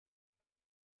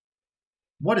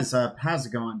What is up? How's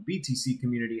it going? BTC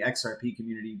community, XRP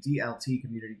community, DLT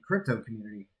community, crypto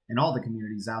community, and all the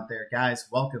communities out there. Guys,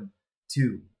 welcome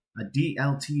to a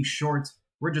DLT short.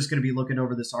 We're just going to be looking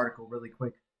over this article really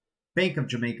quick. Bank of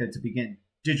Jamaica to begin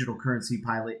digital currency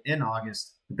pilot in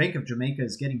August. The Bank of Jamaica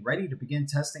is getting ready to begin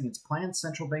testing its planned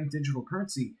central bank digital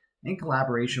currency in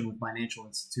collaboration with financial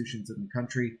institutions in the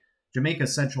country.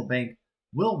 Jamaica's central bank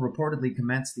will reportedly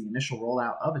commence the initial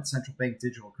rollout of its central bank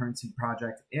digital currency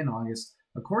project in August.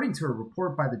 According to a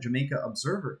report by the Jamaica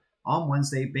Observer, on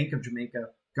Wednesday, Bank of Jamaica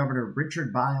Governor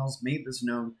Richard Biles made this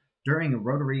known during a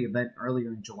Rotary event earlier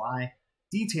in July.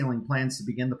 Detailing plans to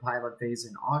begin the pilot phase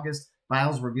in August,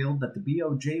 Biles revealed that the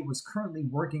BOJ was currently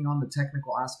working on the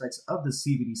technical aspects of the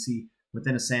CBDC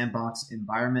within a sandbox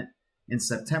environment. In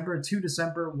September to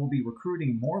December, we'll be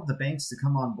recruiting more of the banks to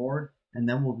come on board, and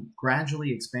then we'll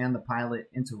gradually expand the pilot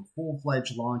into a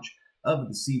full-fledged launch of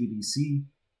the CBDC.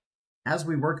 As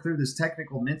we work through this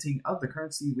technical minting of the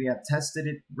currency, we have tested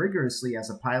it rigorously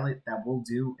as a pilot that we'll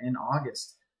do in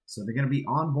August. So they're going to be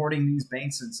onboarding these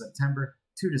banks in September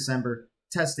to December,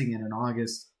 testing it in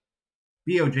August.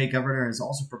 BOJ governor has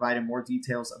also provided more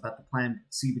details about the planned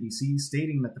CBDC,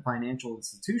 stating that the financial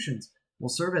institutions will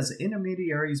serve as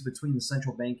intermediaries between the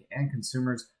central bank and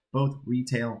consumers, both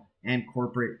retail and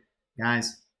corporate.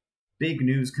 Guys, big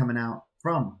news coming out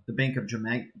from the Bank of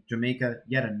Jamaica,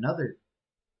 yet another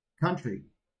country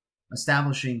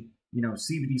establishing,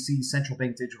 CBDC, central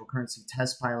bank digital currency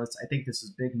test pilots. I think this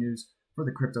is big news for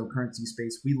the cryptocurrency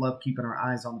space. We love keeping our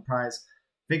eyes on the prize,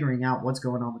 figuring out what's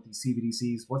going on with these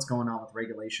CBDCs, what's going on with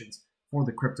regulations for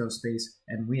the crypto space,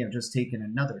 and we have just taken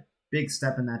another big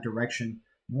step in that direction.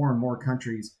 More and more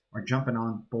countries are jumping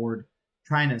on board,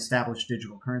 trying to establish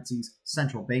digital currencies,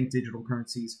 central bank digital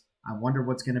currencies. I wonder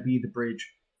what's going to be the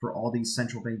bridge for all these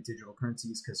central bank digital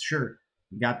currencies, because sure,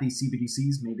 you got these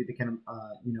CBDCs, maybe they can,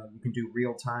 you can do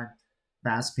real-time,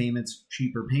 fast payments,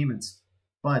 cheaper payments,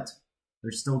 but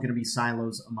there's still going to be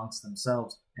silos amongst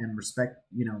themselves and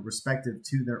respective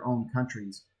to their own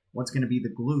countries. What's going to be the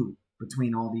glue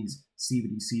between all these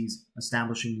CBDCs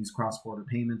establishing these cross-border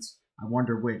payments? I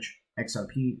wonder which.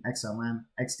 XRP, XLM,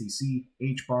 XDC,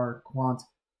 Hbar, Quant.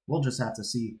 We'll just have to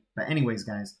see. But anyways,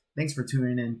 guys, thanks for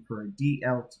tuning in for a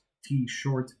DLT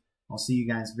short. I'll see you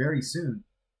guys very soon.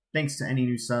 Thanks to any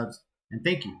new subs, and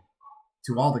thank you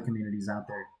to all the communities out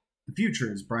there. The future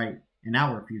is bright, and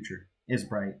our future is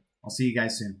bright. I'll see you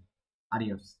guys soon.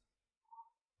 Adios.